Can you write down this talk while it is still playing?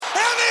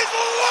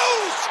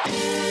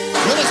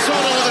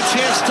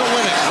chance to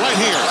win it right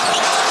here.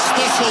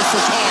 Special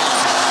for Carr.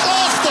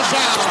 Off the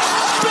bounce.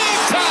 Big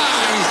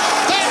time.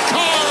 That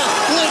car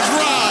will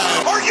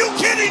drive. Are you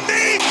kidding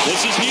me?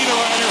 This is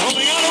Niederreiter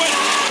holding on to it.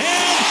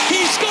 And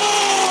he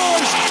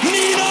scores!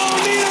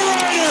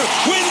 Niederreiter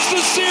wins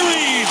the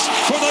series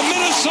for the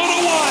Minnesota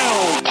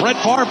Wild. Brett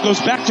Favre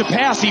goes back to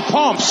pass. He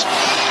pumps.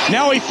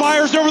 Now he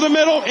fires over the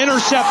middle.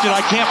 Intercepted.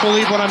 I can't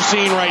believe what I'm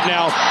seeing right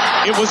now.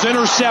 It was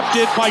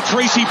intercepted by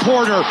Tracy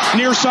Porter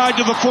near side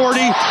to the 40,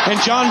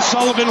 and John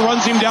Sullivan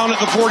runs him down at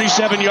the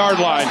 47-yard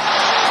line.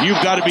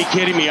 You've got to be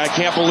kidding me. I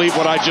can't believe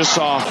what I just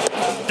saw.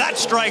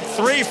 That's strike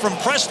three from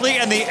Presley,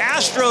 and the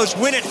Astros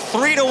win it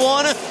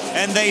 3-1,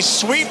 and they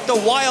sweep the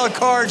wild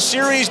card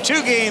series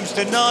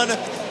 2-0,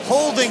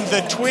 holding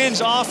the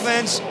Twins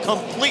offense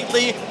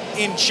completely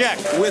in check.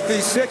 With the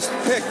 6th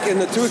pick in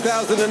the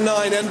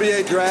 2009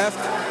 NBA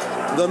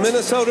draft, the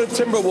Minnesota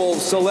Timberwolves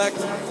select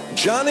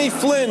Johnny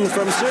Flynn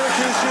from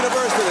Syracuse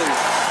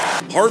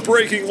University.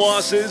 Heartbreaking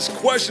losses,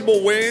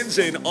 questionable wins,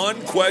 and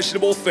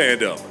unquestionable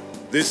fandom.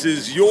 This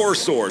is your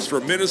source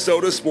for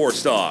Minnesota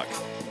sports talk.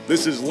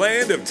 This is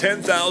Land of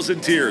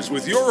 10,000 Tears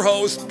with your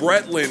host,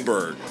 Brett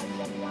Lindbergh.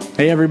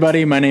 Hey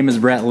everybody, my name is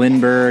Brett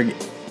Lindbergh.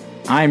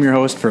 I'm your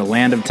host for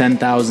Land of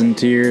 10,000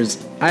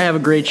 Tears. I have a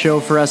great show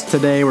for us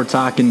today. We're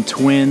talking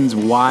Twins,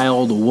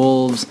 Wild,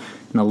 Wolves,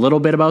 and a little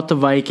bit about the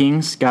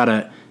Vikings.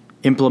 Gotta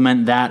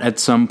implement that at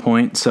some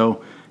point.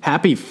 So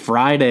happy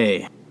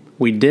Friday.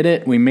 We did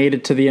it. We made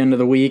it to the end of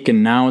the week,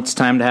 and now it's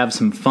time to have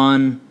some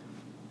fun.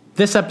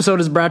 This episode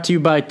is brought to you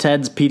by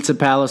Ted's Pizza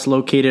Palace,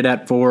 located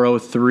at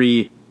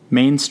 403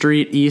 Main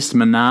Street, East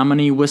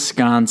Menominee,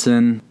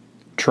 Wisconsin.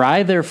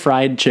 Try their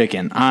fried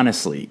chicken,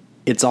 honestly.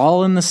 It's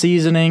all in the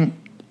seasoning.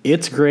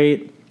 It's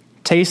great.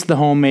 Taste the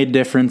homemade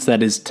difference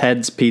that is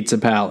Ted's Pizza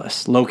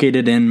Palace,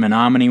 located in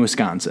Menominee,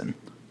 Wisconsin.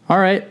 All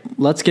right,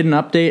 let's get an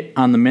update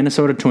on the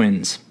Minnesota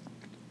Twins.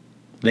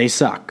 They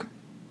suck.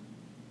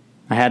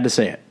 I had to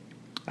say it.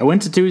 I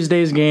went to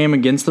Tuesday's game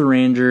against the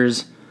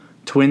Rangers.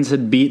 Twins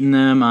had beaten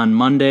them on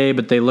Monday,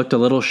 but they looked a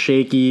little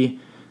shaky.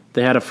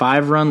 They had a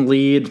 5-run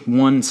lead,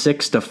 won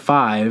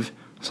 6-5,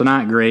 so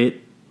not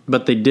great,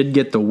 but they did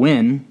get the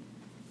win,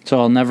 so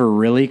I'll never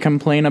really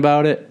complain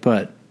about it,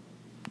 but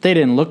they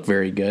didn't look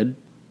very good.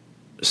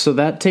 So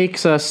that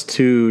takes us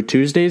to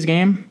Tuesday's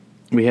game.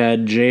 We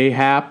had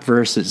J-Hap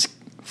versus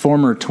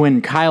former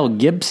Twin Kyle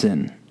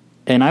Gibson,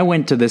 and I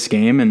went to this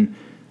game, and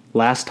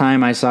last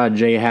time I saw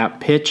J-Hap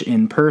pitch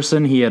in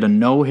person, he had a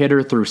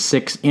no-hitter through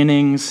 6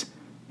 innings.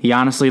 He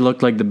honestly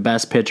looked like the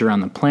best pitcher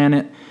on the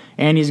planet,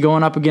 and he's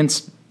going up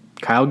against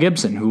Kyle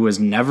Gibson, who was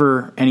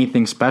never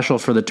anything special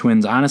for the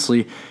Twins,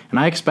 honestly, and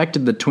I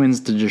expected the Twins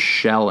to just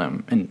shell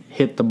him and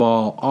hit the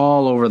ball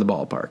all over the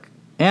ballpark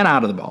and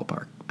out of the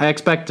ballpark. I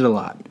expected a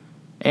lot,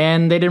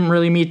 and they didn't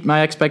really meet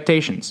my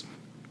expectations.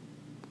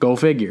 Go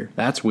figure.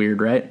 That's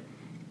weird, right?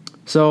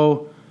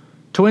 So,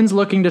 Twins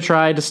looking to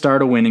try to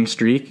start a winning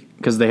streak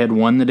because they had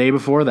won the day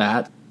before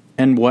that,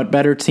 and what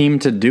better team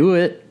to do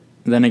it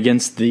than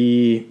against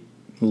the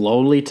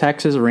lowly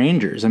Texas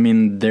Rangers? I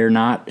mean, they're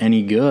not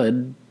any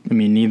good. I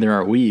mean, neither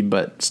are we,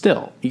 but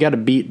still, you got to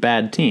beat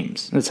bad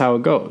teams. That's how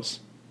it goes.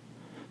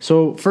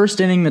 So, first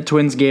inning, the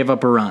Twins gave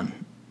up a run.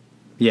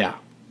 Yeah,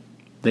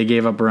 they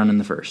gave up a run in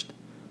the first.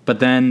 But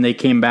then they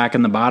came back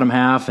in the bottom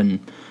half and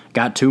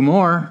got 2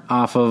 more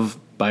off of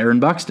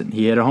Byron Buxton.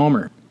 He hit a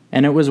homer.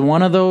 And it was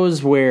one of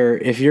those where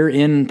if you're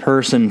in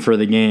person for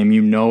the game,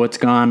 you know it's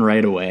gone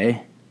right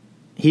away.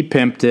 He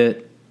pimped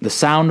it. The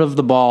sound of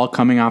the ball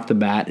coming off the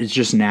bat is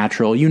just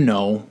natural. You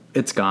know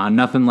it's gone.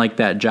 Nothing like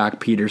that Jock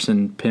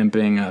Peterson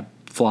pimping a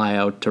fly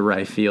out to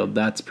right field.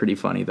 That's pretty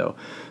funny, though.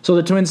 So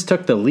the Twins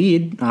took the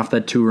lead off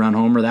that 2-run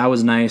homer. That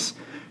was nice.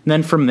 And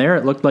then from there,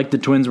 it looked like the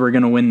Twins were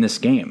going to win this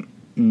game.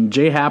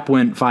 J-Hap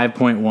went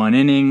 5.1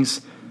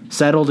 innings,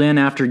 settled in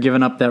after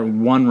giving up that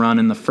 1 run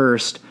in the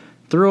first,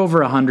 threw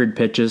over 100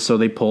 pitches, so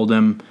they pulled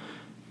him.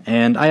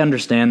 And I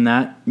understand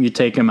that. You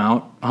take him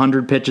out.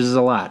 100 pitches is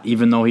a lot,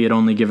 even though he had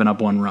only given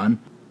up 1 run.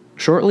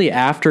 Shortly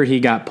after he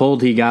got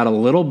pulled, he got a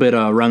little bit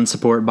of run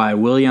support by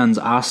Willians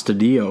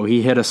Astudillo.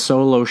 He hit a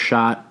solo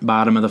shot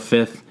bottom of the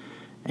 5th,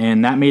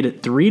 and that made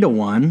it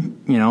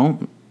 3-1. You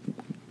know,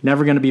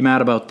 never going to be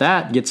mad about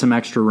that. Get some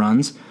extra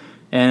runs.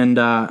 And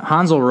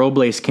Hansel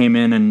Robles came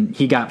in, and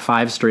he got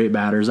 5 straight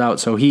batters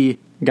out. So he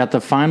got the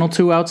final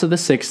 2 outs of the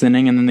 6th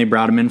inning, and then they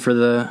brought him in for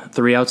the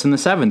 3 outs in the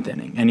 7th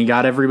inning, and he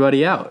got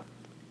everybody out.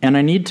 And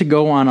I need to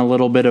go on a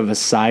little bit of a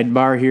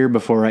sidebar here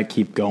before I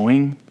keep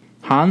going.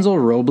 Hansel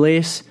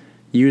Robles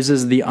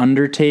uses The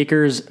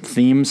Undertaker's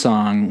theme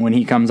song when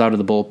he comes out of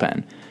the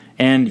bullpen.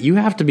 And you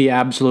have to be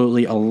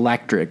absolutely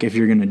electric if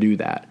you're going to do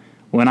that.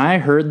 When I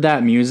heard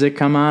that music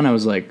come on, I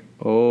was like,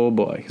 oh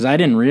boy, because I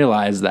didn't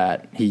realize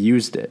that he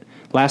used it.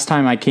 Last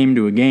time I came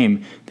to a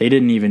game, they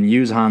didn't even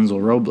use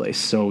Hansel Robles.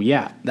 So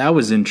yeah, that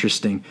was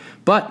interesting.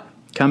 But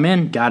come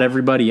in, got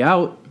everybody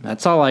out.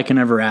 That's all I can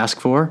ever ask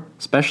for,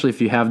 especially if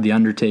you have The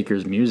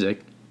Undertaker's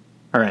music.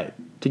 All right,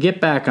 to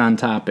get back on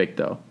topic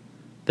though.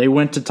 They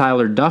went to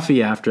Tyler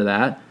Duffy after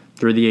that,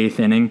 through the 8th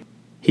inning,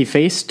 He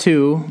faced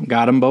 2,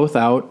 got them both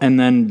out, and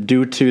then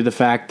due to the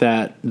fact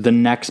that the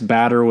next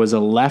batter was a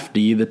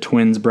lefty, the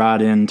Twins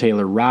brought in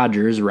Taylor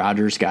Rogers.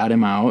 Rogers got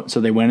him out, so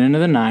they went into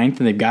the 9th,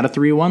 and they've got a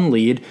 3-1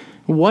 lead.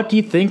 What do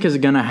you think is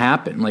going to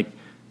happen? Like,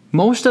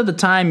 most of the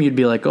time you'd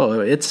be like,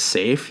 oh, it's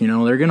safe,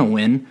 they're going to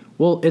win.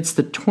 Well, it's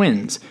the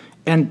Twins.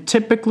 And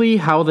typically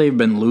how they've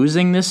been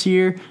losing this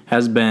year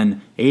has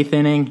been 8th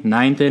inning,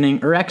 9th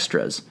inning, or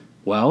extras.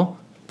 Well,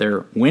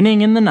 they're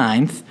winning in the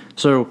 9th,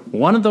 so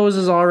one of those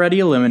is already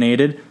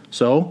eliminated.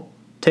 So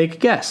take a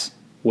guess.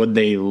 Would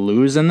they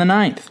lose in the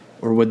 9th?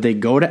 Or would they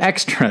go to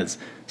extras?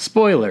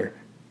 Spoiler,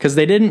 because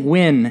they didn't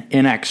win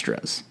in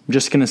extras. I'm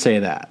just going to say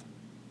that.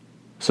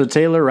 So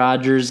Taylor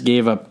Rogers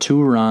gave up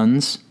 2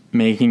 runs,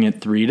 making it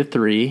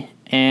 3-3,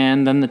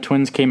 and then the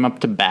Twins came up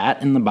to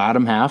bat in the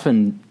bottom half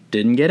and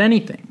didn't get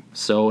anything.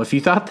 So if you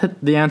thought that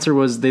the answer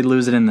was they'd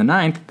lose it in the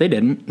 9th, they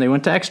didn't. They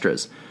went to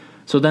extras.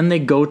 So then they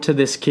go to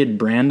this kid,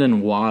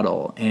 Brandon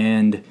Waddle,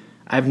 and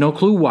I have no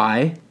clue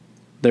why.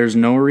 There's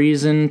no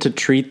reason to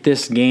treat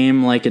this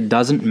game like it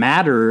doesn't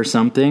matter or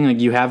something.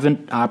 Like, you have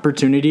an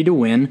opportunity to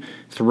win.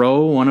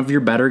 Throw one of your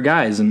better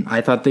guys. And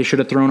I thought they should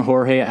have thrown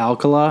Jorge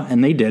Alcala,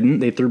 and they didn't.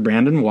 They threw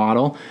Brandon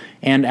Waddle.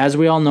 And as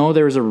we all know,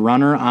 there was a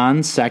runner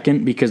on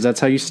second because that's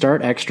how you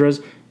start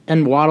extras.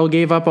 And Waddle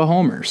gave up a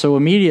homer. So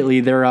immediately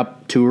they're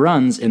up 2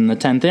 runs in the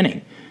 10th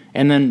inning.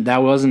 And then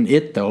that wasn't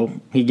it,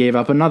 though. He gave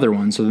up another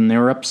one. So then they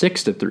were up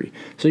 6-3.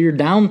 So you're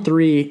down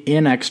 3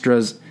 in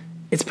extras.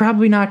 It's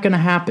probably not going to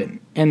happen.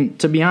 And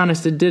to be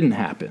honest, it didn't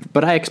happen.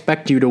 But I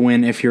expect you to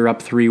win if you're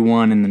up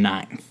 3-1 in the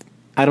 9th.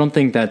 I don't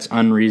think that's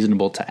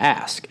unreasonable to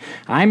ask.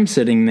 I'm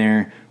sitting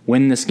there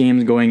when this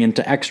game's going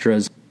into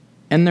extras,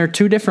 and there are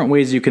 2 different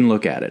ways you can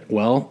look at it.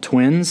 Well,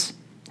 Twins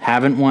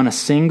haven't won a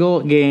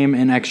single game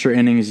in extra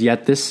innings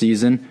yet this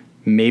season.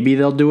 Maybe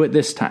they'll do it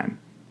this time.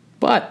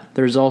 But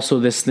there's also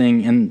this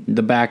thing in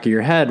the back of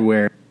your head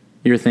where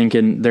you're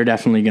thinking they're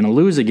definitely going to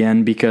lose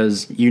again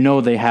because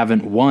they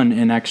haven't won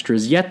in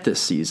extras yet this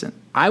season.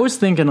 I was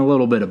thinking a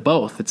little bit of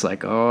both. It's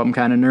like, oh, I'm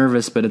kind of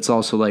nervous, but it's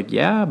also like,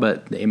 yeah,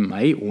 but they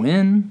might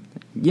win.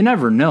 You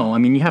never know. I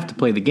mean, you have to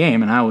play the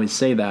game, and I always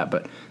say that,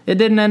 but it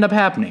didn't end up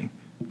happening.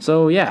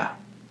 So, yeah,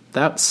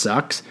 that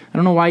sucks. I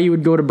don't know why you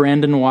would go to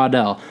Brandon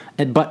Waddell,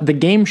 but the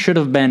game should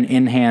have been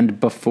in hand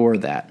before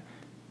that.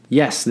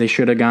 Yes, they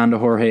should have gone to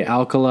Jorge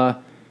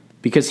Alcala,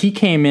 because he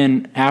came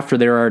in after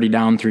they were already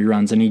down 3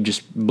 runs, and he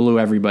just blew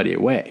everybody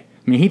away.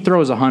 I mean, he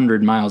throws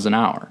 100 miles an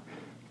hour,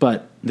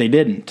 but they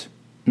didn't.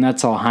 And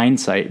that's all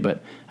hindsight,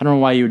 but I don't know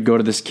why you would go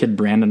to this kid,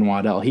 Brandon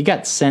Waddell. He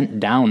got sent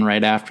down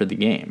right after the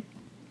game.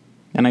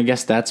 And I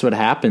guess that's what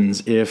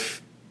happens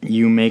if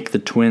you make the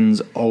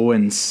Twins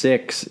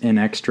 0-6 in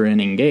extra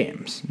inning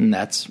games. And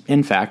that's,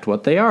 in fact,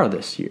 what they are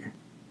this year.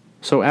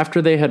 So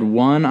after they had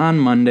won on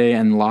Monday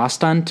and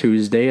lost on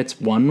Tuesday, it's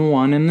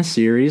 1-1 in the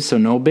series, so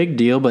no big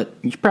deal, but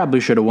you probably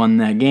should have won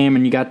that game,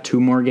 and you got 2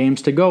 more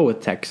games to go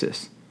with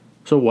Texas.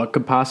 So what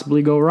could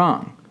possibly go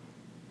wrong?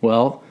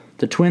 Well,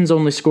 the Twins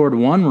only scored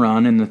 1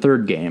 run in the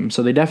 3rd game,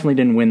 so they definitely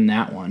didn't win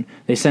that one.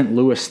 They sent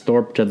Lewis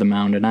Thorpe to the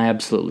mound, and I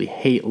absolutely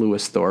hate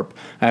Lewis Thorpe.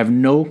 I have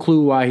no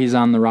clue why he's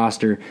on the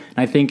roster, and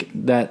I think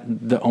that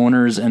the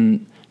owners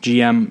and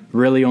GM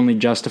really only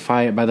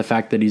justify it by the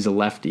fact that he's a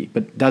lefty,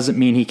 but doesn't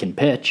mean he can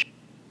pitch.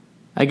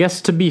 I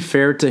guess to be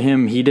fair to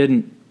him, he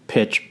didn't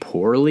pitch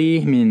poorly.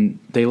 I mean,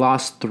 they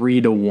lost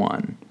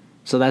 3-1.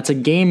 So that's a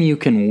game you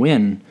can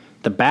win.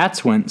 The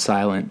bats went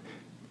silent.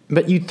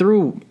 But you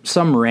threw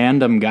some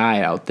random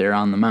guy out there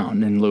on the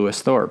mound in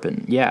Lewis Thorpe.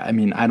 And yeah, I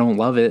mean, I don't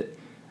love it.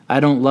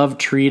 I don't love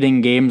treating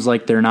games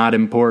like they're not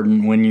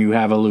important when you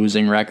have a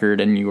losing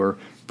record and you are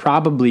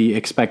probably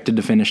expected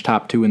to finish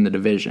top 2 in the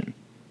division.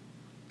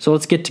 So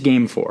let's get to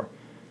game 4.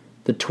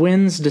 The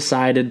Twins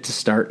decided to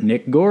start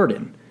Nick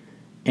Gordon.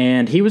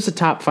 And he was a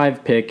top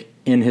 5 pick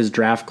in his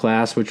draft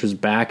class, which was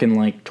back in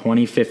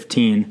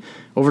 2015.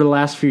 Over the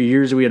last few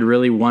years, we had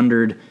really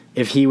wondered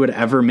if he would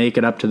ever make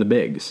it up to the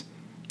bigs.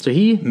 So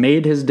he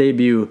made his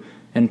debut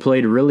and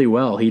played really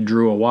well. He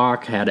drew a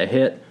walk, had a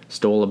hit,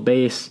 stole a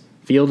base,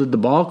 fielded the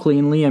ball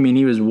cleanly. I mean,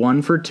 he was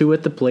 1 for 2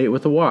 at the plate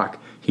with a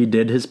walk. He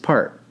did his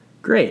part.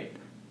 Great.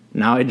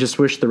 Now I just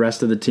wish the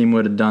rest of the team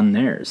would have done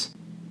theirs.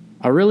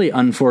 A really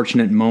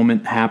unfortunate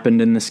moment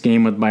happened in this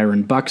game with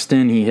Byron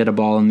Buxton. He hit a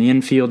ball in the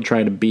infield,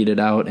 tried to beat it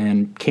out,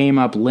 and came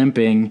up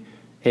limping.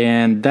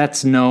 And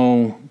that's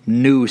no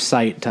new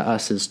sight to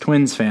us as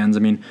Twins fans.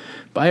 I mean,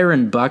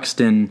 Byron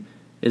Buxton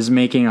is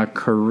making a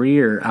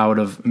career out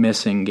of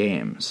missing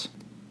games.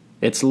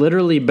 It's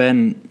literally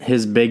been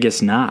his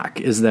biggest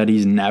knock is that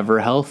he's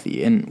never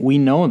healthy. And we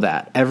know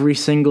that. Every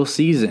single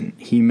season,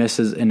 he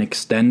misses an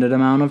extended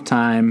amount of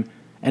time.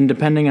 And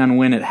depending on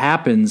when it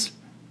happens,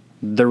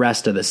 the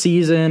rest of the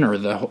season or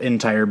the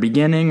entire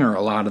beginning or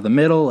a lot of the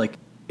middle,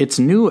 it's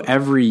new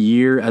every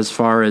year as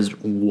far as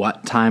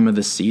what time of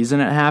the season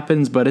it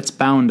happens, but it's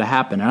bound to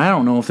happen. And I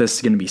don't know if this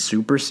is going to be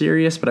super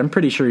serious, but I'm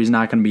pretty sure he's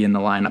not going to be in the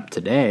lineup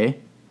today.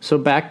 So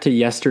back to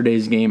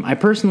yesterday's game. I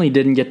personally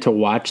didn't get to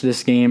watch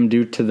this game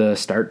due to the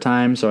start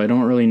time, so I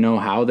don't really know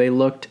how they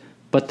looked,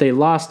 but they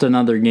lost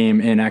another game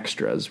in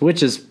extras,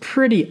 which is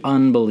pretty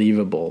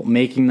unbelievable,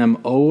 making them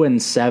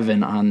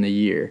 0-7 on the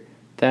year.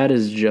 That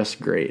is just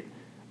great.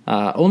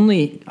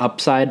 Only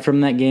upside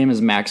from that game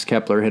is Max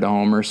Kepler hit a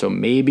homer, so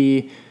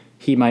maybe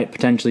he might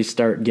potentially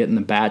start getting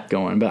the bat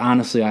going, but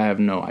honestly, I have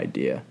no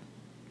idea.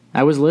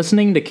 I was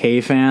listening to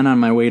K-Fan on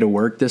my way to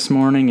work this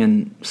morning,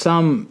 and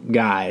some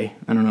guy,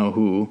 I don't know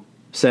who,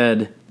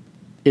 said,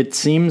 "It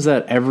seems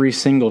that every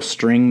single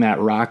string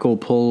that Rocco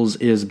pulls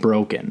is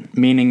broken,"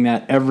 meaning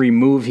that every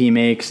move he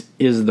makes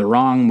is the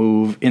wrong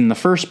move in the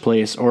first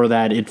place, or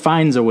that it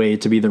finds a way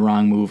to be the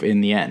wrong move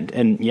in the end.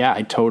 And yeah,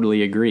 I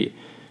totally agree.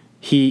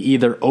 He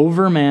either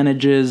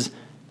overmanages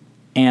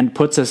and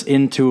puts us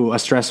into a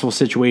stressful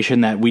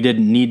situation that we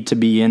didn't need to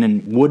be in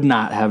and would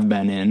not have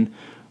been in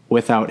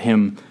without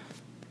him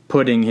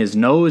putting his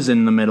nose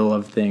in the middle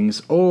of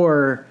things,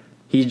 or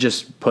he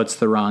just puts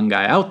the wrong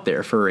guy out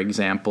there. For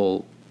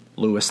example,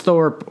 Lewis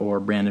Thorpe or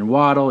Brandon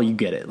Waddle, you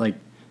get it. Like,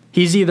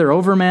 he's either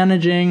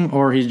overmanaging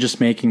or he's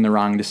just making the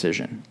wrong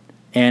decision.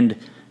 And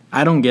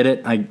I don't get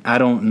it. I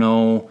don't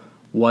know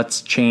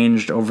what's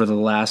changed over the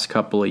last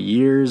couple of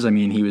years. I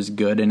mean, he was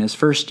good in his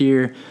first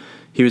year.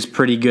 He was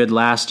pretty good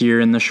last year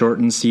in the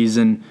shortened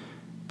season.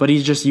 But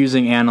he's just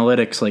using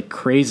analytics like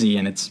crazy,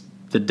 and it's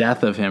the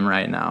death of him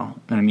right now.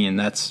 I mean,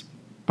 that's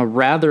a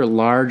rather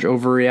large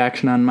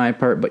overreaction on my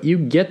part, but you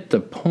get the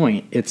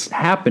point. It's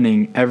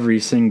happening every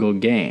single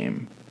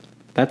game.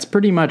 That's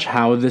pretty much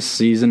how this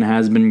season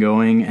has been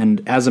going,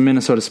 and as a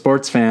Minnesota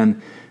sports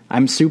fan,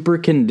 I'm super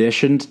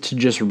conditioned to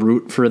just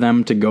root for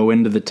them to go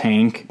into the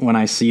tank when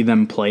I see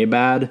them play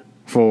bad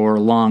for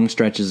long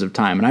stretches of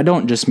time. And I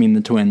don't just mean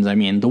the Twins, I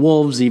mean the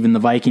Wolves, even the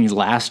Vikings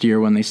last year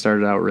when they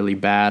started out really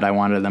bad. I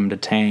wanted them to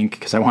tank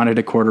because I wanted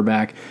a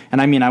quarterback, and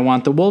I mean I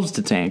want the Wolves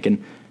to tank,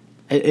 and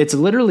it's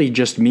literally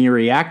just me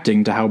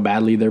reacting to how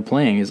badly they're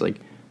playing. Is like,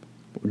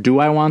 do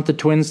I want the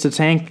Twins to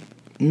tank?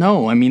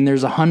 No, I mean,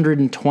 there's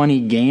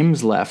 120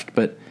 games left,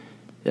 but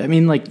I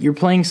mean, like, you're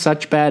playing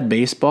such bad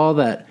baseball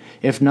that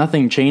if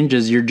nothing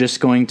changes, you're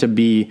just going to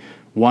be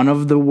one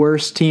of the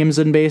worst teams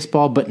in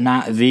baseball, but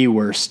not the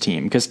worst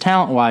team, because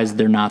talent-wise,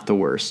 they're not the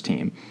worst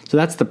team. So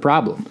that's the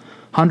problem.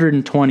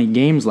 120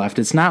 games left.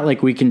 It's not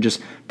like we can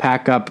just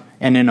pack up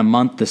and in a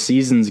month the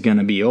season's going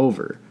to be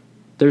over.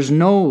 There's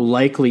no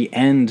likely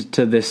end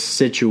to this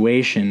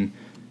situation,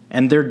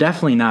 and they're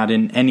definitely not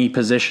in any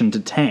position to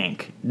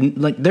tank.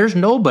 Like, there's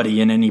nobody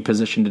in any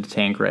position to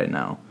tank right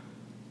now.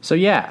 So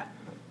yeah,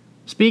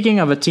 speaking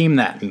of a team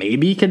that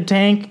maybe could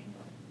tank,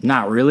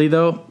 not really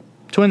though.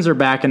 Twins are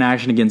back in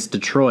action against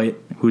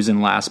Detroit, who's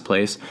in last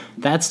place.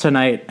 That's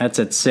tonight. That's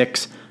at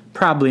 6.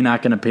 Probably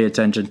not going to pay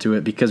attention to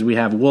it because we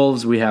have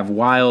Wolves, we have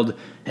Wild,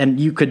 and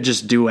you could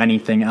just do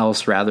anything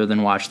else rather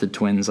than watch the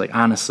Twins. Like,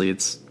 honestly,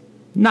 it's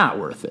not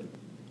worth it.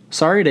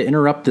 Sorry to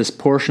interrupt this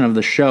portion of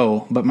the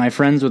show, but my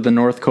friends with the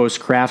North Coast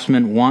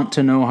Craftsman want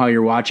to know how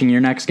you're watching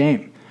your next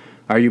game.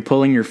 Are you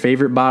pulling your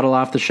favorite bottle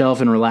off the shelf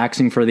and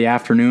relaxing for the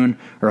afternoon,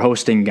 or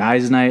hosting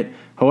guys' night?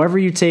 However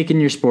you take in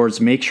your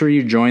sports, make sure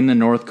you join the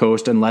North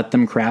Coast and let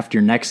them craft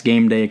your next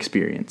game day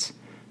experience.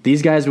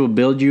 These guys will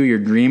build you your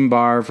dream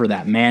bar for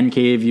that man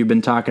cave you've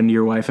been talking to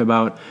your wife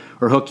about,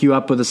 or hook you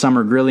up with a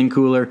summer grilling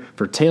cooler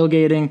for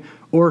tailgating,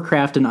 or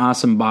craft an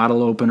awesome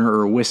bottle opener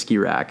or whiskey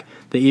rack.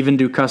 They even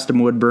do custom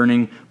wood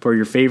burning for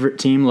your favorite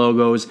team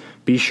logos.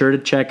 Be sure to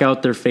check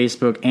out their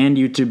Facebook and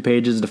YouTube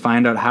pages to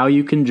find out how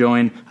you can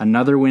join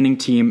another winning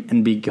team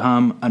and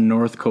become a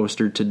North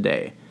Coaster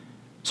today.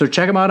 So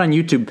check them out on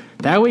YouTube.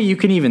 That way you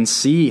can even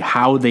see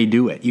how they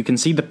do it. You can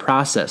see the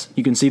process.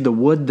 You can see the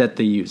wood that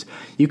they use.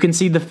 You can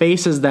see the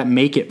faces that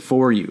make it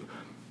for you.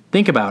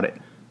 Think about it.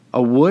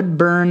 A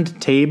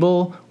wood-burned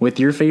table with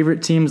your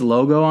favorite team's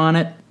logo on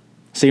it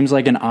seems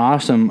like an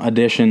awesome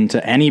addition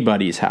to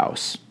anybody's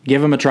house. Give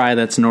them a try.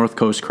 That's North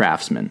Coast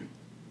Craftsman.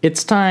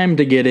 It's time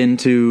to get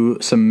into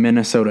some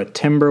Minnesota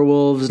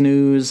Timberwolves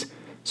news.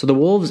 So the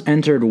Wolves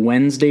entered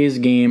Wednesday's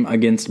game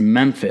against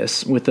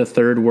Memphis with the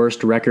third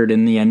worst record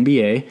in the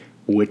NBA,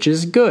 which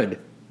is good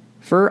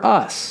for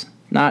us.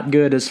 Not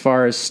good as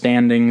far as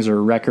standings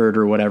or record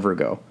or whatever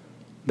go.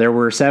 There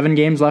were 7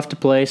 games left to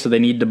play, so they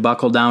need to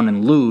buckle down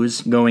and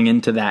lose going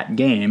into that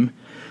game.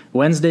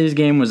 Wednesday's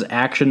game was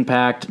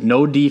action-packed,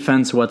 no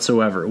defense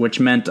whatsoever, which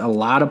meant a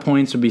lot of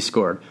points would be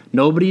scored.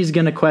 Nobody's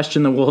going to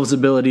question the Wolves'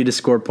 ability to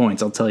score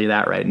points, I'll tell you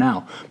that right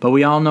now. But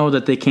we all know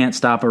that they can't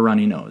stop a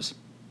runny nose.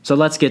 So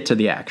let's get to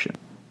the action.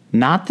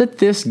 Not that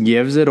this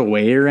gives it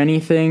away or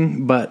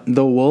anything, but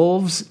the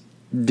Wolves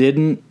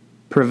didn't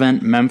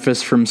prevent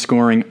Memphis from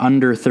scoring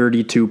under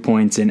 32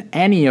 points in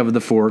any of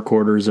the 4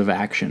 quarters of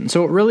action.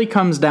 So it really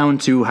comes down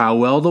to how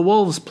well the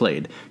Wolves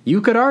played.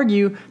 You could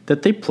argue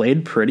that they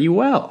played pretty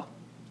well.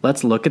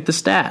 Let's look at the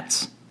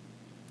stats.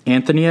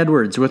 Anthony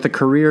Edwards with a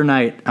career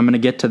night. I'm going to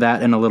get to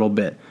that in a little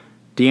bit.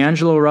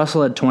 D'Angelo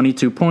Russell had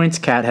 22 points.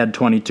 Cat had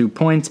 22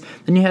 points.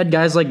 Then you had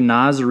guys like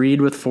Naz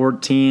Reid with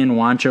 14.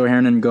 Juancho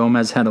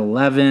Hernan-Gomez had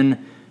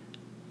 11.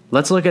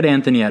 Let's look at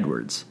Anthony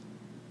Edwards.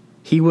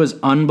 He was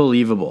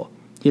unbelievable.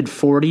 He had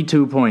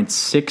 42 points,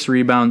 6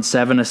 rebounds,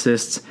 7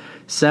 assists,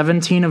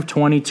 17 of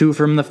 22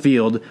 from the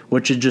field,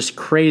 which is just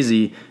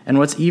crazy. And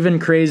what's even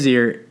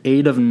crazier,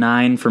 8 of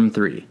 9 from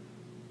 3.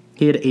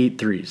 He had 8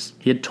 threes.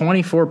 He had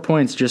 24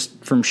 points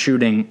just from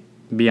shooting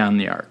beyond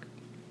the arc.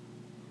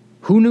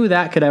 Who knew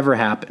that could ever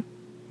happen?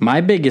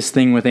 My biggest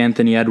thing with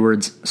Anthony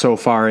Edwards so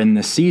far in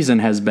this season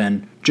has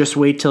been just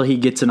wait till he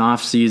gets an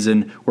off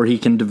season where he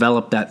can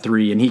develop that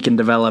three and he can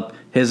develop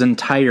his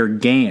entire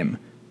game.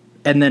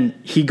 And then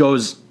he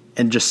goes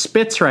and just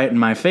spits right in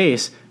my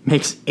face,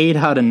 makes 8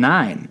 out of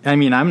 9. I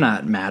mean, I'm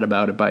not mad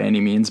about it by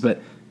any means,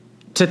 but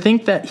to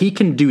think that he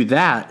can do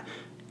that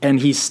and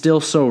he's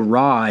still so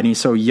raw and he's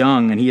so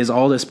young and he has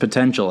all this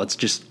potential, it's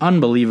just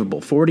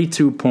unbelievable.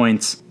 42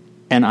 points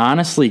and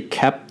honestly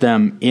kept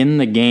them in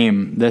the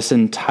game this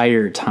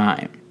entire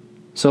time.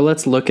 So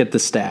let's look at the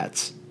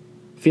stats.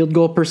 Field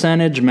goal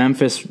percentage,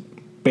 Memphis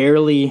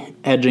barely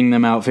edging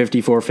them out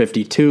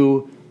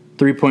 54-52.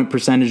 3-point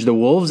percentage, the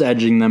Wolves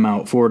edging them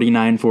out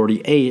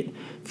 49-48.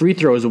 Free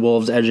throws, the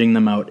Wolves edging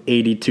them out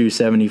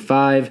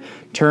 82-75.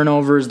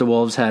 Turnovers, the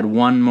Wolves had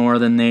 1 more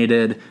than they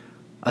did.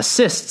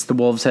 Assists, the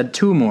Wolves had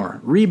 2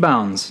 more.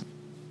 Rebounds,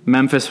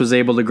 Memphis was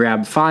able to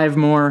grab 5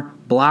 more.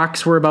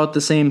 Blocks were about the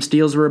same.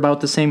 Steals were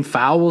about the same.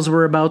 Fouls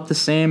were about the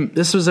same.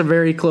 This was a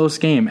very close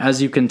game,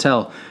 as you can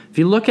tell. If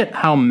you look at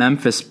how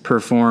Memphis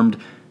performed,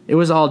 it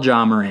was all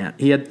Ja Morant.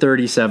 He had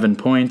 37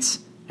 points,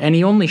 and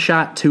he only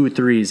shot 2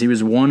 threes. He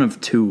was 1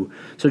 of 2.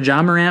 So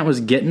Ja Morant was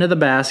getting to the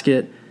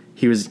basket,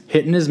 he was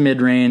hitting his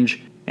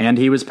mid-range, and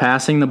he was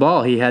passing the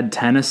ball. He had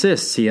 10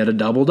 assists. He had a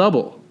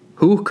double-double.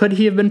 Who could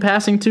he have been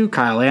passing to?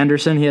 Kyle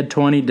Anderson, he had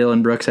 20.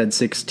 Dylan Brooks had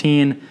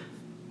 16.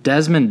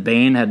 Desmond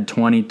Bane had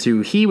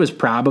 22. He was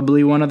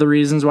probably one of the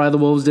reasons why the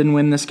Wolves didn't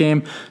win this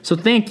game. So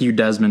thank you,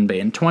 Desmond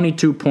Bane.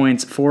 22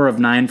 points, 4 of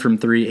 9 from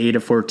 3, 8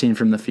 of 14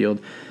 from the field.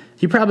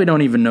 You probably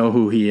don't even know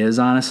who he is,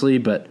 honestly,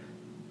 but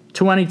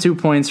 22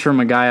 points from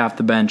a guy off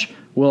the bench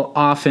will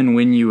often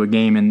win you a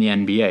game in the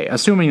NBA,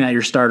 assuming that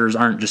your starters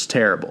aren't just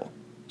terrible.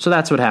 So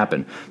that's what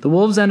happened. The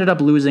Wolves ended up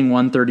losing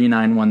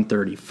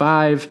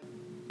 139-135.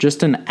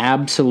 Just an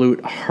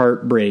absolute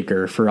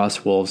heartbreaker for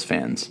us Wolves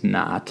fans.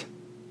 Not.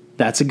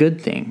 That's a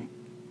good thing.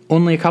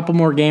 Only a couple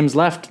more games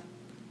left.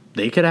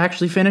 They could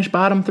actually finish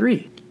bottom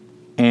 3.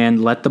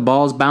 And let the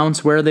balls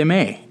bounce where they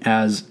may,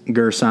 as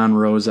Gerson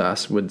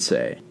Rosas would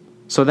say.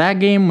 So that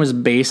game was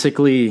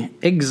basically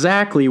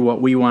exactly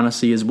what we want to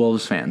see as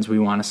Wolves fans. We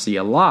want to see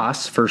a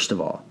loss, first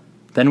of all.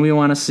 Then we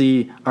want to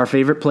see our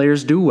favorite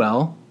players do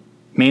well,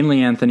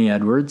 mainly Anthony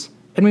Edwards.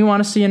 And we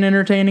want to see an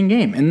entertaining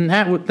game. And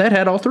that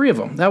had all 3 of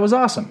them. That was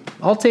awesome.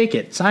 I'll take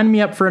it. Sign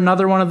me up for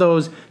another one of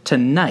those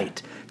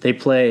tonight. They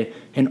play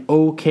an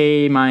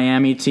okay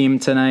Miami team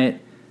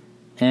tonight.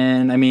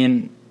 And, I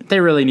mean, they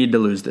really need to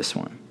lose this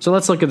one. So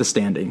let's look at the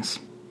standings.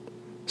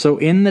 So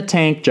in the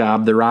tank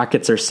job, the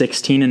Rockets are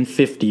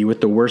 16-50 with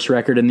the worst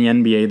record in the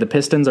NBA. The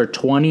Pistons are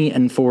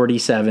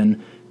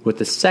 20-47 with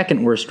the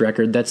second worst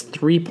record. That's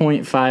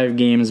 3.5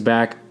 games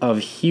back of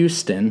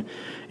Houston.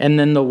 And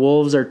then the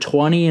Wolves are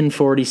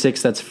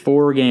 20-46. That's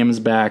 4 games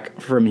back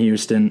from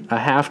Houston, a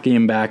half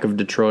game back of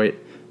Detroit.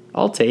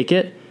 I'll take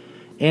it.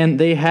 And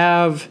they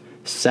have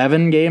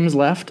 7 games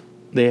left.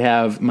 They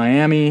have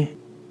Miami,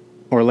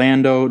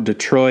 Orlando,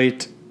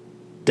 Detroit,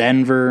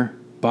 Denver,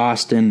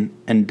 Boston,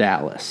 and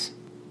Dallas.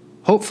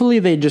 Hopefully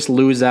they just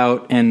lose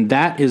out, and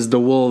that is the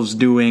Wolves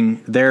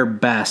doing their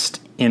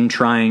best in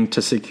trying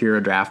to secure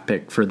a draft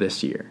pick for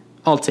this year.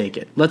 I'll take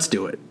it. Let's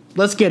do it.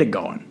 Let's get it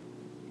going.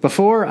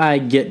 Before I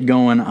get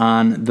going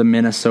on the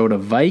Minnesota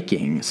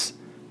Vikings,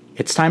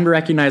 it's time to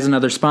recognize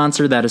another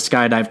sponsor. That is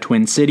Skydive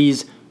Twin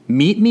Cities.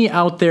 Meet me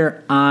out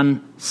there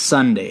on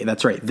Sunday.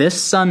 That's right, this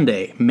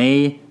Sunday,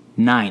 May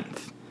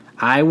 9th.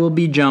 I will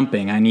be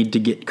jumping. I need to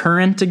get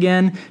current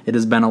again. It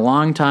has been a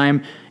long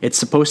time. It's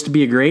supposed to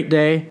be a great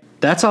day.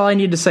 That's all I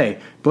need to say.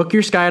 Book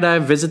your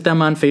skydive. Visit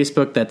them on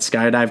Facebook. That's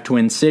Skydive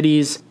Twin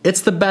Cities.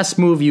 It's the best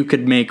move you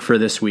could make for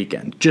this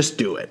weekend. Just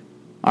do it.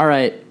 All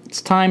right,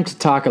 it's time to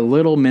talk a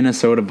little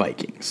Minnesota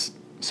Vikings.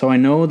 So I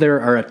know there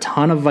are a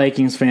ton of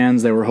Vikings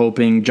fans that were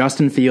hoping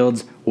Justin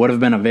Fields would have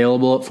been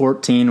available at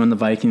 14 when the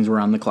Vikings were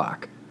on the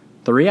clock.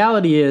 The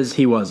reality is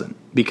he wasn't,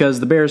 because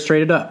the Bears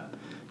traded up.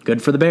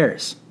 Good for the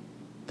Bears.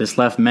 This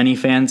left many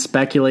fans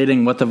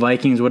speculating what the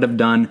Vikings would have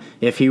done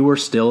if he were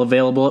still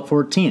available at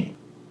 14.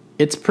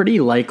 It's pretty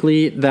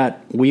likely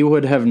that we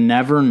would have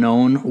never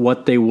known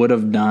what they would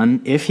have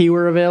done if he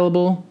were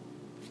available.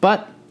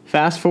 But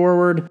fast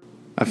forward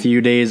a few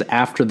days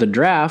after the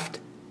draft,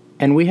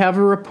 and we have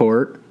a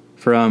report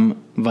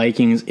from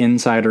Vikings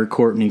insider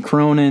Courtney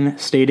Cronin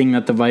stating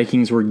that the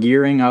Vikings were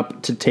gearing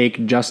up to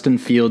take Justin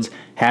Fields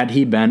had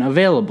he been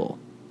available.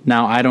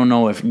 Now, I don't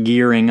know if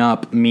gearing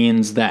up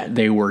means that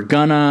they were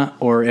gonna,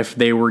 or if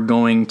they were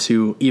going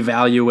to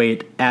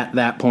evaluate at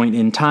that point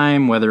in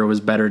time whether it was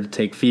better to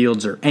take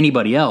Fields or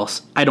anybody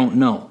else. I don't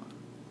know.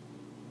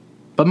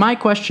 But my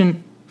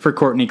question for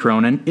Courtney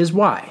Cronin is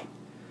why?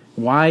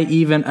 Why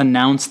even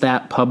announce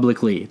that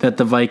publicly, that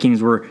the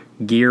Vikings were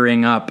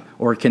gearing up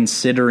or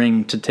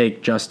considering to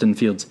take Justin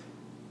Fields?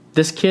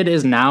 This kid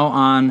is now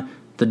on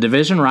the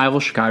division rival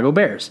Chicago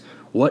Bears.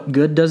 What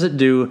good does it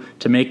do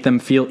to make them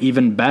feel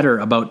even better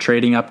about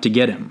trading up to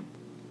get him?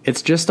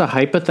 It's just a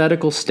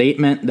hypothetical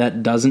statement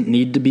that doesn't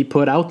need to be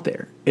put out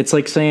there. It's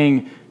like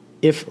saying,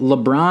 if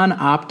LeBron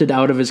opted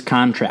out of his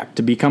contract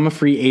to become a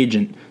free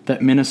agent,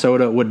 that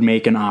Minnesota would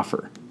make an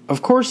offer.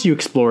 Of course you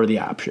explore the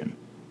option.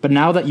 But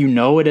now that you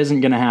know it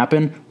isn't going to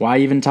happen, why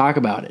even talk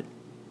about it?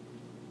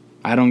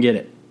 I don't get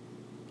it.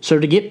 So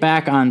to get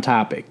back on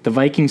topic, the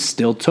Vikings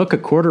still took a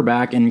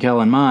quarterback in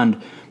Kellen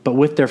Mond, but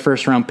with their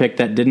first-round pick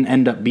that didn't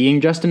end up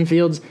being Justin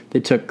Fields, they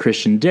took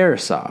Christian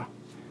Darrisaw.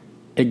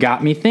 It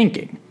got me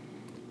thinking.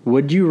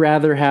 Would you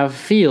rather have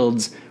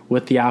Fields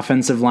with the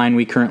offensive line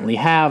we currently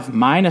have,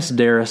 minus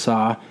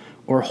Darrisaw,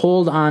 or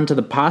hold on to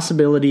the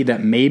possibility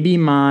that maybe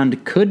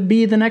Mond could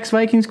be the next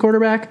Vikings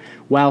quarterback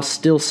while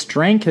still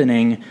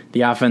strengthening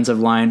the offensive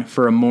line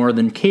for a more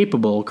than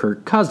capable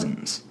Kirk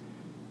Cousins?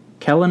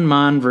 Kellen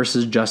Mond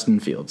versus Justin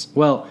Fields.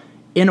 Well,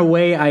 in a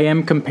way I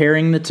am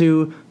comparing the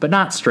two, but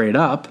not straight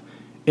up.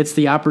 It's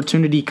the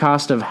opportunity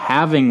cost of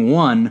having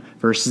one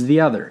versus the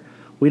other.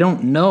 We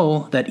don't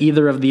know that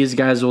either of these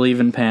guys will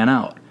even pan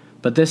out,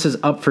 but this is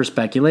up for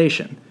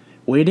speculation.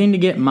 Waiting to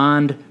get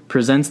Mond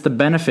presents the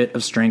benefit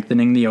of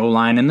strengthening the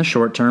O-line in the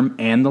short term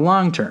and the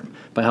long term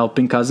by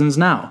helping Cousins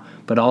now,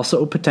 but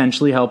also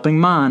potentially helping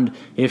Mond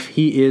if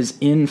he is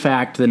in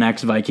fact the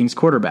next Vikings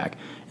quarterback.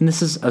 And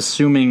this is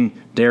assuming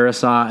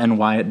Darrisaw and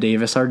Wyatt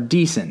Davis are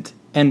decent,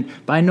 and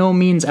by no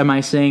means am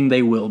I saying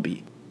they will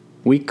be.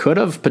 We could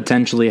have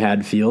potentially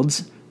had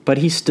Fields, but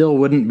he still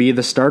wouldn't be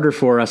the starter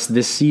for us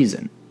this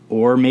season,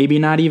 or maybe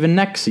not even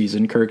next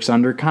season. Kirk's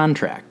under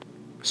contract.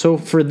 So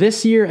for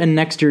this year and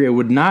next year, it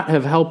would not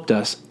have helped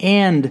us,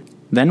 and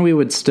then we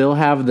would still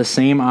have the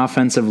same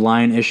offensive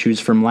line issues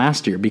from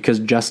last year because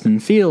Justin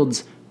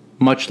Fields,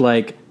 much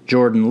like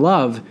Jordan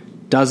Love,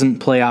 doesn't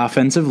play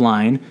offensive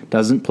line,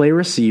 doesn't play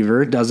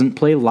receiver, doesn't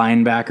play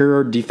linebacker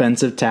or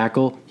defensive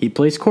tackle. He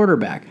plays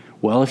quarterback.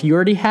 Well, if you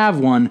already have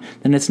one,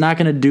 then it's not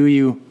going to do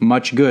you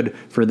much good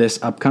for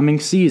this upcoming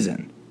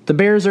season. The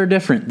Bears are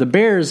different. The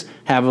Bears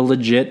have a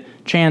legit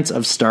chance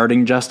of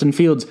starting Justin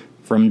Fields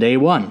from day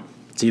one.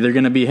 It's either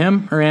going to be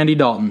him or Andy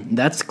Dalton.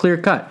 That's clear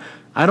cut.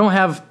 I don't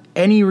have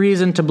any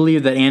reason to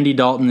believe that Andy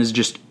Dalton is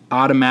just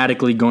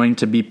automatically going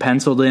to be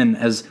penciled in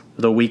as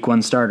the week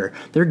one starter.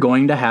 They're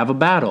going to have a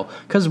battle,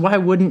 because why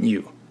wouldn't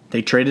you?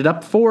 They traded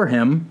up for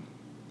him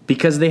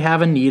because they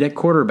have a need at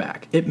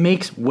quarterback. It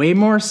makes way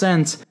more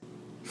sense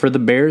for the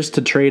Bears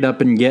to trade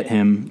up and get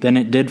him than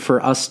it did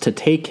for us to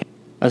take him,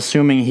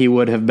 assuming he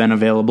would have been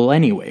available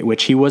anyway,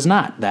 which he was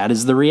not. That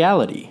is the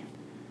reality.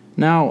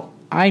 Now,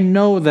 I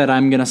know that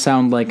I'm going to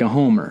sound like a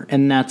homer,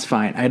 and that's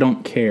fine. I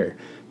don't care.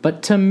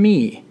 But to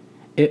me,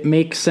 it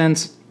makes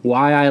sense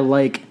why I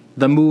like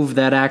the move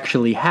that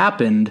actually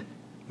happened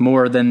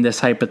more than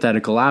this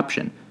hypothetical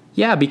option.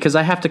 Yeah, because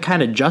I have to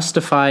kind of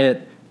justify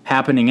it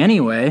happening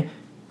anyway.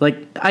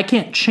 Like, I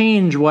can't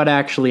change what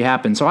actually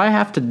happened, so I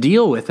have to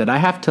deal with it. I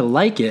have to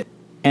like it.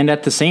 And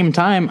at the same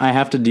time, I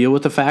have to deal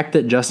with the fact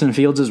that Justin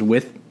Fields is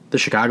with the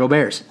Chicago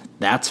Bears.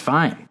 That's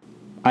fine.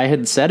 I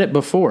had said it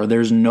before,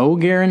 there's no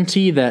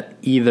guarantee that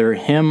either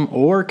him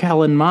or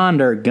Kellen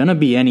Mond are going to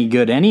be any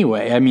good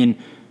anyway. I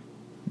mean,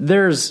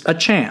 there's a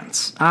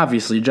chance.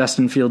 Obviously,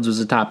 Justin Fields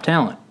was a top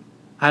talent.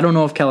 I don't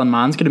know if Kellen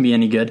Mond's going to be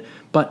any good,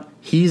 but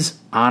he's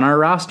on our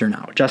roster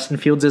now. Justin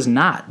Fields is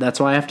not. That's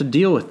why I have to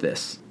deal with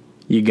this.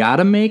 You got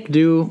to make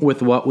do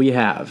with what we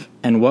have,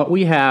 and what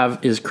we have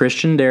is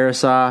Christian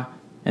Darrisaw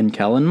and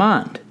Kellen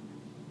Mond.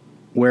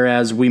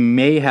 Whereas we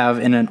may have,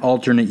 in an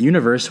alternate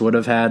universe, would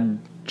have had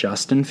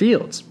Justin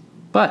Fields.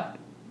 But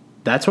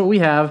that's what we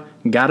have.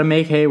 Got to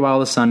make hay while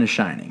the sun is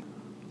shining.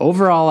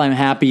 Overall, I'm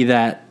happy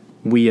that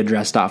we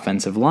addressed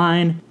offensive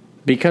line,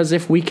 because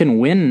if we can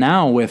win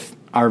now with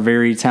our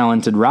very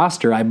talented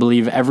roster, I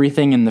believe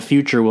everything in the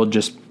future will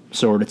just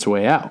sort its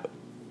way out.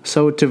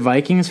 So to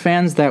Vikings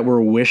fans that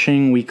were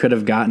wishing we could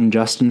have gotten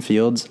Justin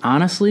Fields,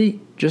 honestly,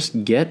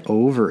 just get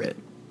over it.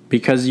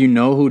 Because you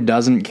know who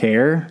doesn't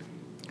care?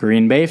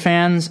 Green Bay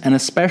fans, and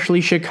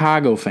especially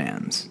Chicago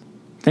fans.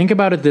 Think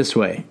about it this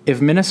way. If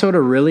Minnesota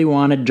really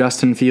wanted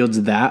Justin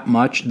Fields that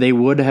much, they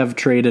would have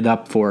traded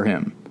up for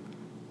him.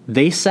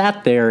 They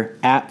sat there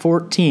at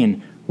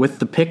 14 with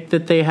the pick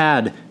that they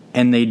had,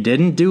 and they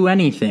didn't do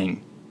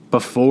anything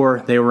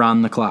before they were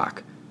on the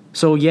clock.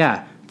 So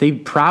yeah, they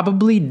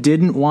probably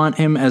didn't want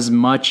him as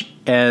much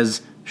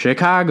as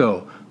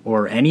Chicago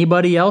or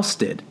anybody else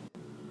did.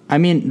 I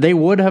mean, they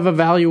would have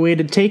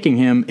evaluated taking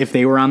him if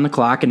they were on the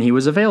clock and he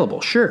was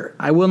available. Sure,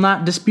 I will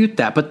not dispute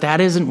that, but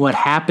that isn't what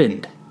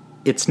happened.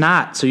 It's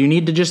not, so you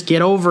need to just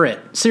get over it.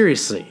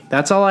 Seriously,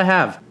 that's all I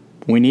have.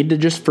 We need to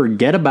just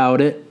forget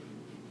about it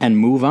and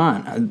move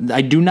on.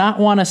 I do not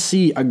want to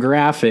see a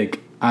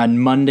graphic on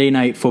Monday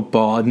Night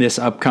Football in this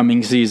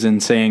upcoming season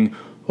saying,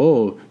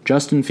 oh,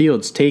 Justin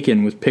Fields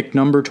taken with pick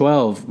number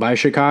 12 by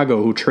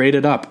Chicago, who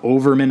traded up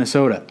over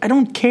Minnesota. I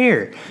don't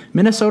care.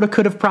 Minnesota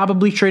could have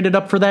probably traded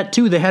up for that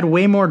too. They had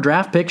way more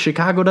draft picks.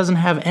 Chicago doesn't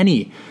have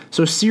any.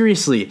 So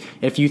seriously,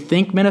 if you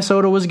think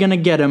Minnesota was going to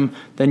get him,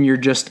 then you're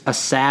just a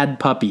sad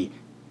puppy.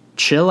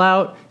 chill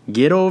out,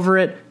 get over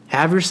it,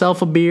 have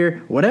yourself a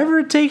beer, whatever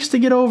it takes to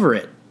get over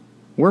it.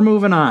 We're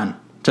moving on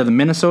to the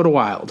Minnesota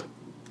Wild.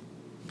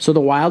 So the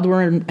Wild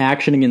were in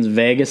action against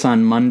Vegas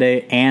on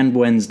Monday and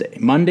Wednesday.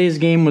 Monday's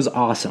game was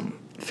awesome.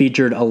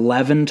 Featured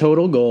 11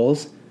 total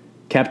goals,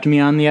 kept me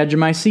on the edge of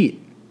my seat.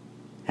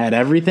 Had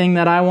everything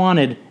that I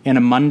wanted in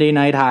a Monday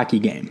night hockey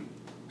game.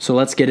 So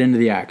let's get into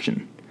the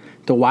action.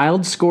 The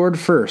Wild scored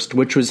first,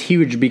 which was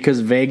huge because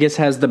Vegas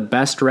has the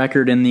best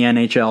record in the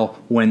NHL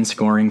when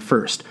scoring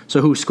first. So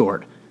who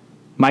scored?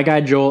 My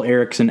guy Joel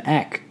Eriksson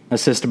Ek,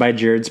 assisted by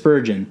Jared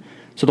Spurgeon.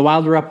 So the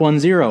Wild were up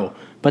 1-0,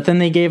 but then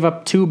they gave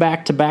up 2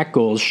 back-to-back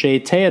goals. Shea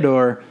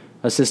Theodore,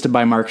 assisted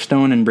by Mark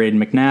Stone and Braden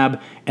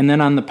McNabb, and then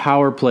on the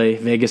power play,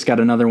 Vegas got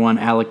another one,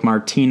 Alec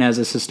Martinez,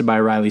 assisted by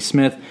Riley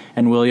Smith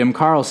and William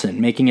Karlsson,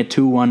 making it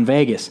 2-1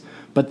 Vegas.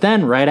 But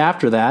then, right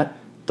after that,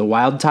 the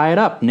Wild tie it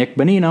up. Nick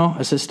Bonino,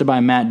 assisted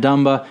by Matt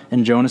Dumba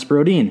and Jonas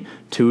Brodin,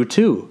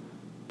 2-2.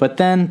 But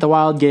then the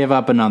Wild gave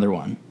up another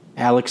one.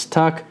 Alex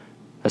Tuch,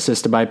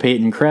 assisted by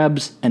Peyton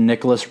Krebs and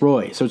Nicholas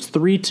Roy. So it's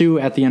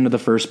 3-2 at the end of the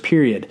first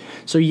period.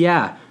 So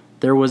yeah,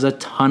 there was a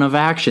ton of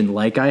action,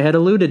 like I had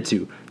alluded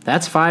to.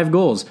 That's 5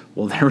 goals.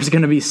 Well, there was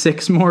going to be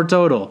 6 more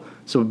total.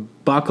 So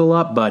buckle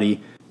up,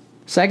 buddy.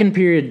 Second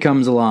period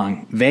comes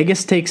along.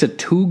 Vegas takes a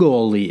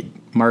 2-goal lead.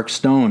 Mark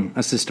Stone,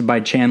 assisted by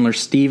Chandler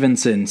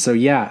Stevenson. So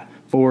yeah,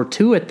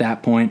 4-2 at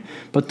that point,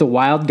 but the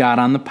Wild got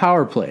on the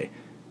power play.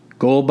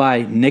 Goal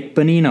by Nick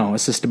Bonino,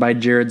 assisted by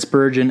Jared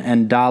Spurgeon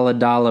and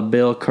Dala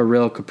Bill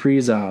Kirill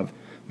Kaprizov,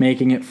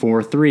 making it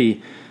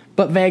 4-3.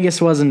 But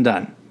Vegas wasn't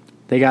done.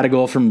 They got a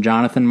goal from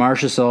Jonathan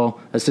Marchessault,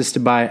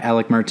 assisted by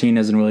Alec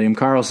Martinez and William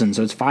Karlsson,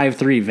 so it's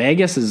 5-3.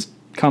 Vegas has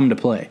come to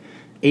play.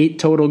 8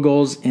 total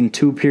goals in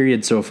 2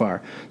 periods so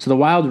far. So the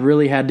Wild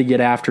really had to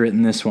get after it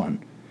in this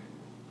one.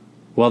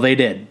 Well, they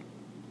did.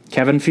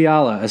 Kevin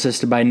Fiala,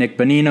 assisted by Nick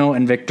Bonino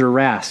and Victor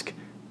Rask.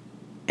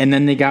 And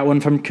then they got one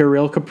from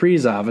Kirill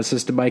Kaprizov,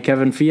 assisted by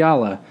Kevin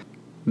Fiala.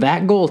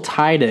 That goal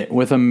tied it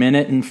with 1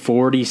 minute and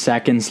 40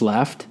 seconds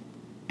left.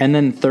 And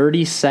then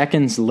 30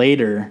 seconds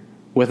later,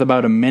 with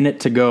about 1 minute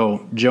to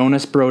go,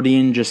 Jonas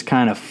Brodin just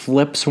kind of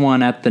flips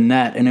one at the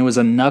net, and it was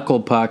a knuckle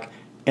puck,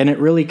 and it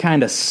really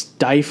kind of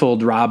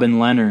stifled Robin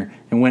Lehner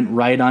and went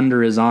right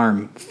under his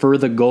arm for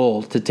the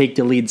goal to take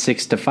the lead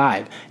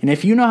 6-5. And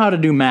if you know how to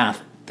do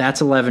math,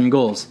 that's 11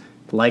 goals.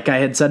 Like I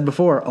had said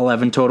before,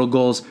 11 total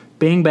goals.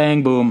 Bing,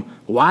 bang, boom.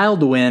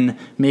 Wild win,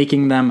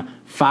 making them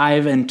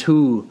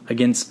 5-2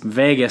 against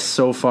Vegas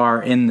so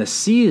far in the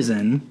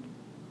season.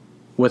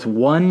 With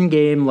 1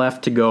 game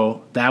left to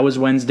go, that was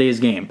Wednesday's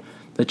game.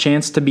 The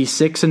chance to be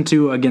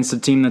 6-2 against a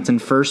team that's in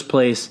first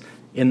place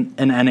in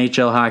an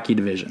NHL hockey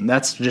division.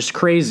 That's just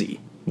crazy.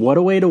 What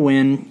a way to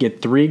win.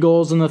 Get 3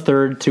 goals in the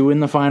third, 2 in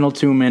the final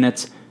 2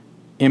 minutes.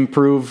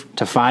 Improve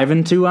to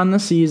 5-2 on the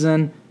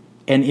season.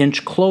 An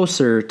inch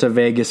closer to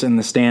Vegas in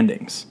the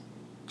standings.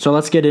 So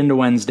let's get into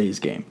Wednesday's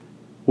game,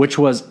 which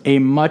was a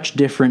much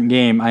different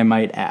game, I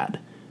might add.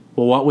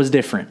 Well, what was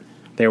different?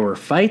 There were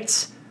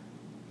fights,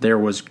 there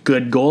was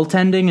good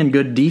goaltending and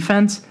good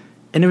defense,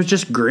 and it was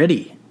just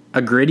gritty.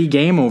 A gritty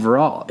game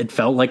overall. It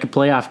felt like a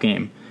playoff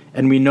game.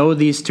 And we know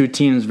these 2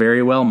 teams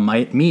very well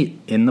might meet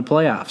in the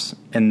playoffs,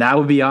 and that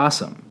would be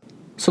awesome.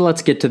 So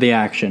let's get to the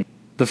action.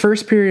 The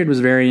first period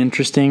was very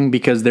interesting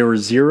because there were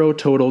 0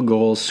 total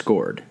goals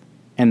scored.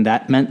 And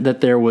that meant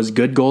that there was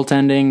good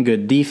goaltending,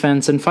 good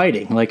defense, and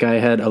fighting, like I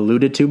had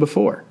alluded to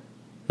before.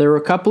 There were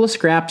a couple of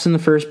scraps in the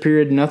first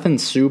period, nothing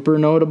super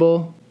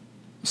notable.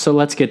 So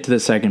let's get to the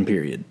second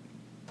period.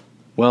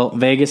 Well,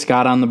 Vegas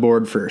got on the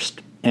board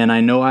first. And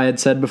I know I had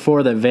said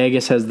before that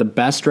Vegas has the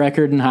best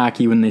record in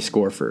hockey when they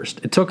score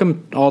first. It took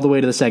them all the way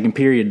to the second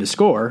period to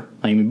score.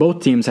 I mean,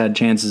 both teams had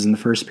chances in the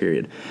first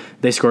period.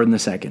 They scored in the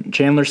second.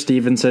 Chandler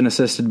Stevenson,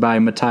 assisted by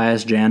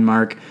Matthias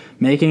Janmark,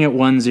 making it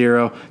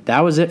 1-0. That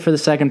was it for the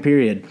second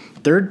period.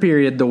 Third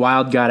period, the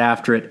Wild got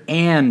after it,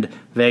 and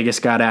Vegas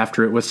got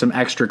after it with some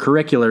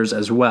extracurriculars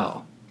as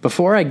well.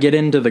 Before I get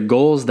into the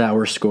goals that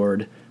were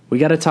scored, we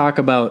got to talk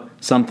about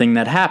something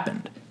that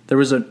happened. There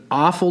was an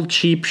awful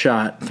cheap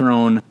shot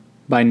thrown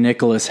by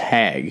Nicholas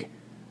Hague.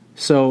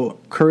 So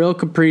Kirill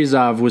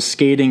Kaprizov was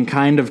skating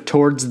kind of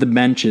towards the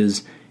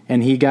benches,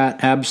 and he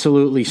got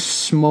absolutely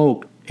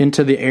smoked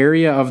into the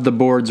area of the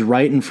boards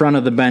right in front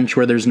of the bench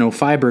where there's no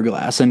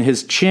fiberglass, and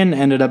his chin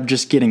ended up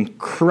just getting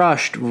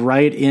crushed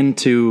right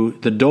into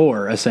the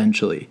door,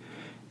 essentially.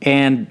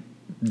 And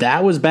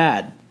that was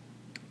bad.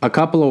 A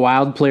couple of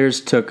Wild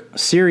players took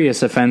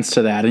serious offense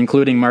to that,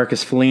 including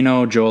Marcus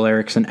Foligno, Joel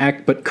Eriksson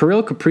Ek, but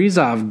Kirill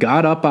Kaprizov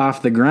got up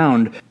off the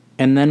ground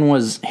and then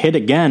was hit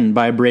again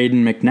by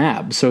Braden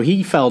McNabb. So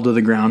he fell to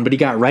the ground, but he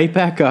got right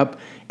back up,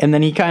 and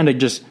then he kind of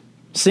just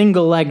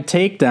single-leg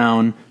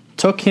takedown,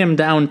 took him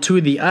down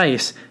to the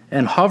ice,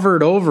 and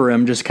hovered over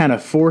him, just kind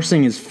of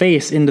forcing his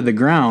face into the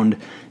ground.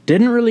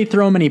 Didn't really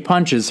throw many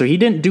punches, so he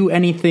didn't do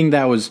anything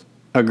that was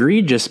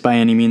egregious by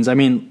any means. I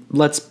mean,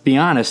 let's be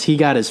honest, he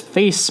got his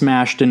face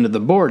smashed into the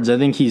boards. I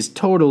think he's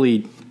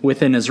totally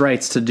within his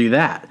rights to do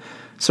that.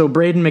 So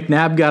Braden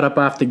McNabb got up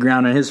off the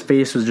ground, and his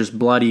face was just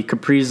bloody.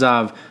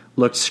 Kaprizov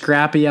looked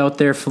scrappy out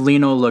there.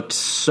 Foligno looked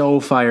so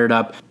fired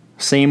up.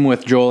 Same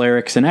with Joel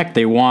Eriksson-Ek.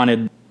 They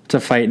wanted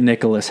to fight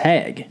Nicholas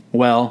Hague.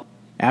 Well,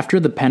 after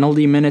the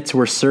penalty minutes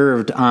were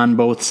served on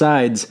both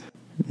sides,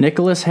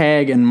 Nicholas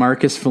Hague and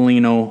Marcus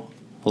Foligno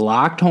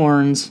locked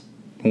horns,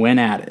 went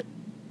at it.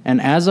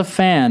 And as a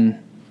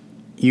fan,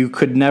 you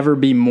could never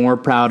be more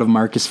proud of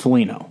Marcus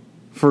Foligno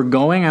for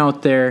going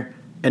out there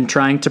and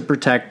trying to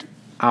protect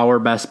our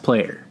best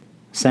player.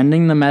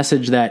 Sending the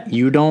message that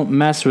you don't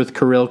mess with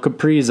Kirill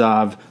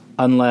Kaprizov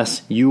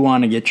unless you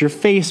want to get your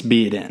face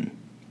beat in.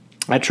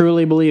 I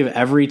truly believe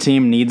every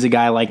team needs a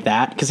guy like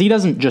that because he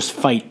doesn't just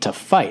fight to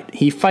fight.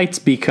 He fights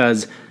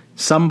because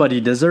somebody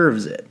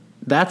deserves it.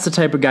 That's the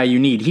type of guy you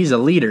need. He's a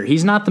leader.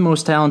 He's not the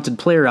most talented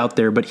player out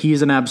there, but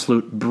he's an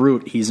absolute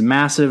brute. He's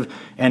massive,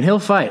 and he'll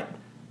fight.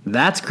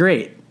 That's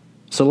great.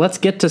 So let's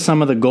get to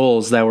some of the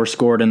goals that were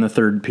scored in the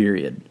third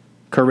period.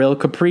 Kirill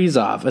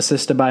Kaprizov,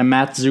 assisted by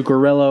Matt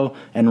Zuccarello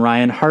and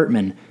Ryan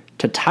Hartman,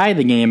 to tie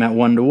the game at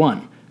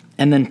 1-1.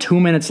 And then 2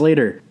 minutes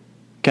later,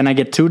 can I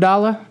get $2?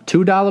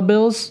 $2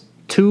 bills?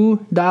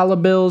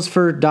 $2 bills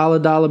for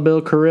dollar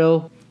bill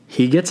Kirill.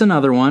 He gets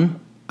another one,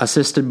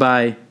 assisted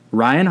by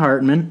Ryan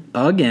Hartman,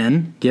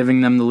 again,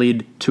 giving them the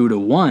lead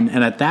 2-1.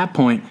 And at that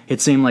point, it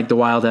seemed like the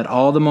Wild had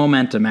all the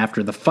momentum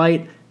after the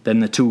fight, then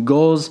the 2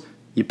 goals.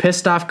 You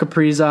pissed off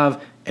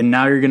Kaprizov, and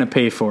now you're going to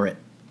pay for it.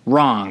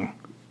 Wrong.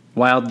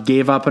 Wild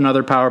gave up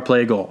another power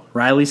play goal.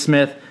 Riley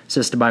Smith,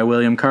 assisted by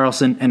William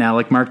Karlsson and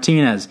Alec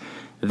Martinez.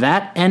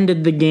 That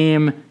ended the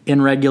game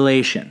in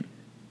regulation.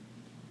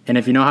 And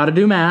if you know how to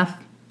do math,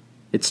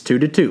 it's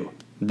 2-2.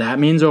 That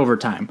means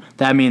overtime.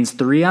 That means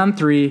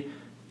 3-on-3.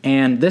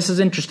 And this is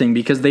interesting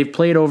because they've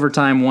played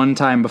overtime one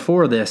time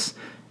before this,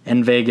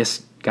 and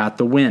Vegas got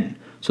the win.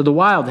 So the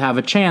Wild have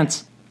a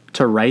chance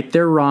to right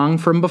their wrong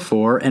from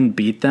before and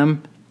beat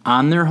them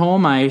on their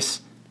home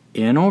ice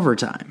in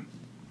overtime.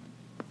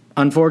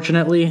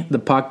 Unfortunately, the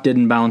puck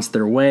didn't bounce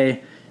their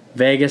way.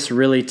 Vegas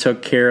really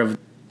took care of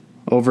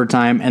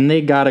overtime, and they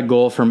got a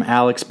goal from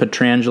Alex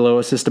Pietrangelo,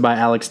 assisted by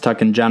Alex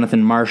Tuch and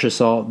Jonathan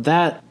Marchessault.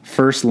 That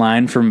first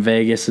line from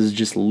Vegas is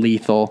just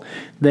lethal.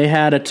 They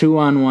had a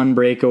 2-on-1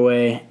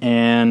 breakaway,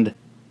 and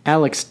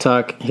Alex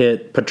Tuch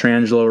hit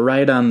Pietrangelo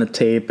right on the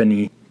tape, and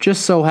he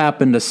just so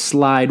happened to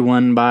slide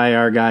one by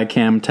our guy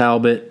Cam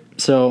Talbot.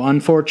 So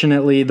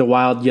unfortunately, the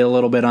Wild get a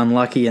little bit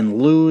unlucky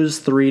and lose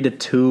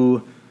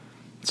 3-2.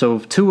 So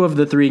 2 of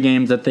the 3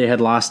 games that they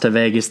had lost to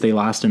Vegas, they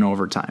lost in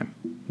overtime.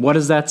 What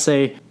does that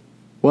say?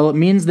 Well, it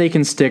means they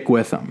can stick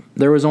with them.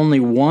 There was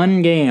only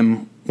one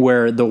game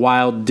where the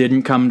Wild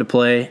didn't come to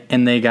play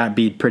and they got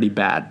beat pretty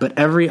bad. But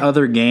every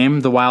other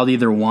game, the Wild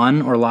either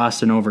won or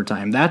lost in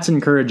overtime. That's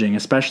encouraging,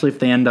 especially if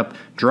they end up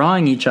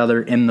drawing each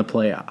other in the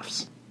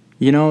playoffs.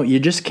 You know, you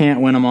just can't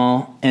win them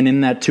all. And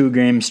in that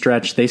 2-game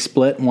stretch, they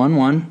split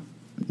 1-1.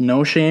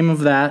 No shame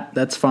of that.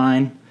 That's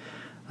fine.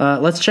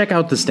 Let's check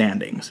out the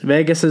standings.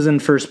 Vegas is in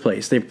first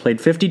place. They've played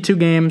 52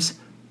 games.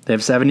 They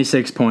have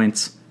 76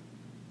 points.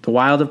 The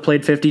Wild have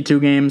played 52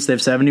 games. They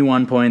have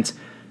 71 points.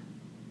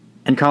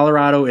 And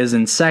Colorado is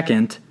in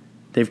second.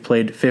 They've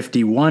played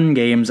 51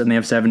 games, and they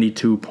have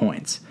 72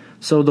 points.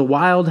 So the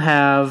Wild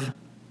have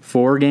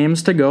 4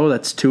 games to go.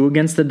 That's 2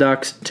 against the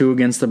Ducks, 2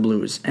 against the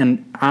Blues.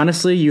 And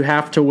honestly, you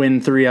have to win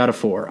 3 out of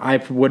 4. I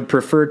would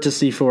prefer to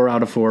see 4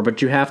 out of 4,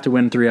 but you have to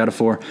win 3 out of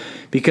 4.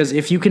 Because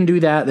if you can do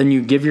that, then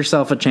you give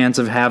yourself a chance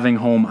of having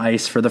home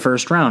ice for the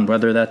first round,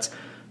 whether that's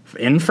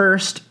in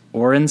first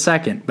or in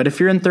second. But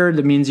if you're in third,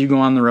 that means you go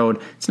on the road.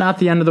 It's not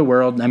the end of the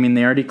world. I mean,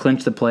 they already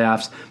clinched the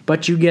playoffs,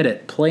 but you get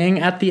it. Playing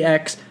at the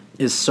X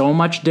is so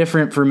much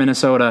different for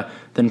Minnesota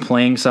than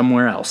playing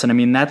somewhere else. And I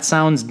mean, that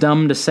sounds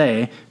dumb to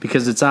say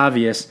because it's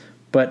obvious,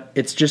 but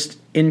it's just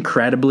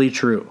incredibly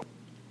true.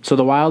 So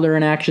the Wild are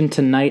in action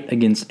tonight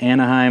against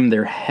Anaheim.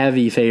 They're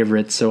heavy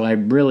favorites, so I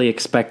really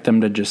expect them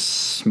to just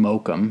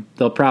smoke them.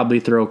 They'll probably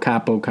throw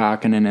Kaapo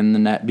Kähkönen in the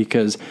net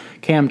because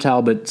Cam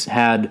Talbot's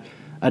had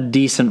a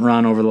decent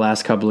run over the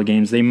last couple of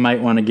games. They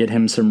might want to get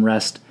him some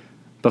rest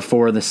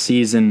before the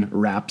season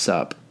wraps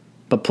up.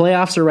 But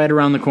playoffs are right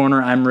around the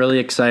corner. I'm really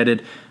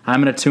excited.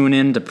 I'm going to tune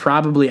in to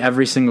probably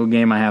every single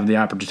game I have the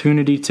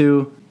opportunity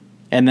to,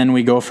 and then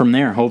we go from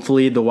there.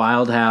 Hopefully the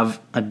Wild have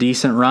a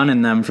decent run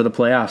in them for the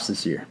playoffs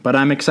this year. But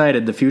I'm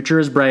excited. The future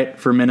is bright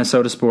for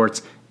Minnesota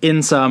sports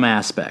in some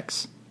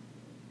aspects.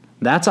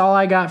 That's all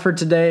I got for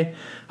today.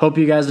 Hope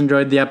you guys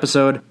enjoyed the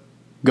episode.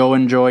 Go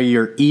enjoy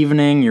your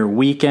evening, your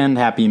weekend.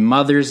 Happy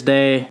Mother's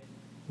Day.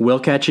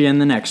 We'll catch you in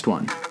the next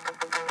one.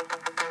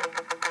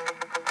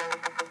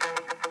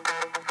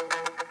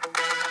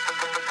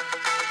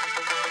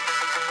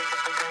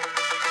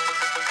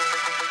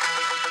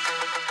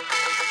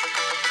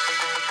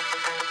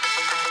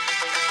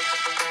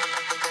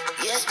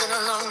 Yeah, it's been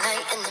a long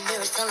night and the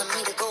mirror's telling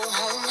me to go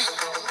home.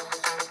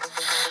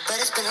 But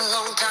it's been a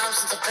long time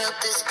since I felt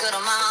this good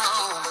on my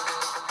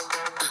own.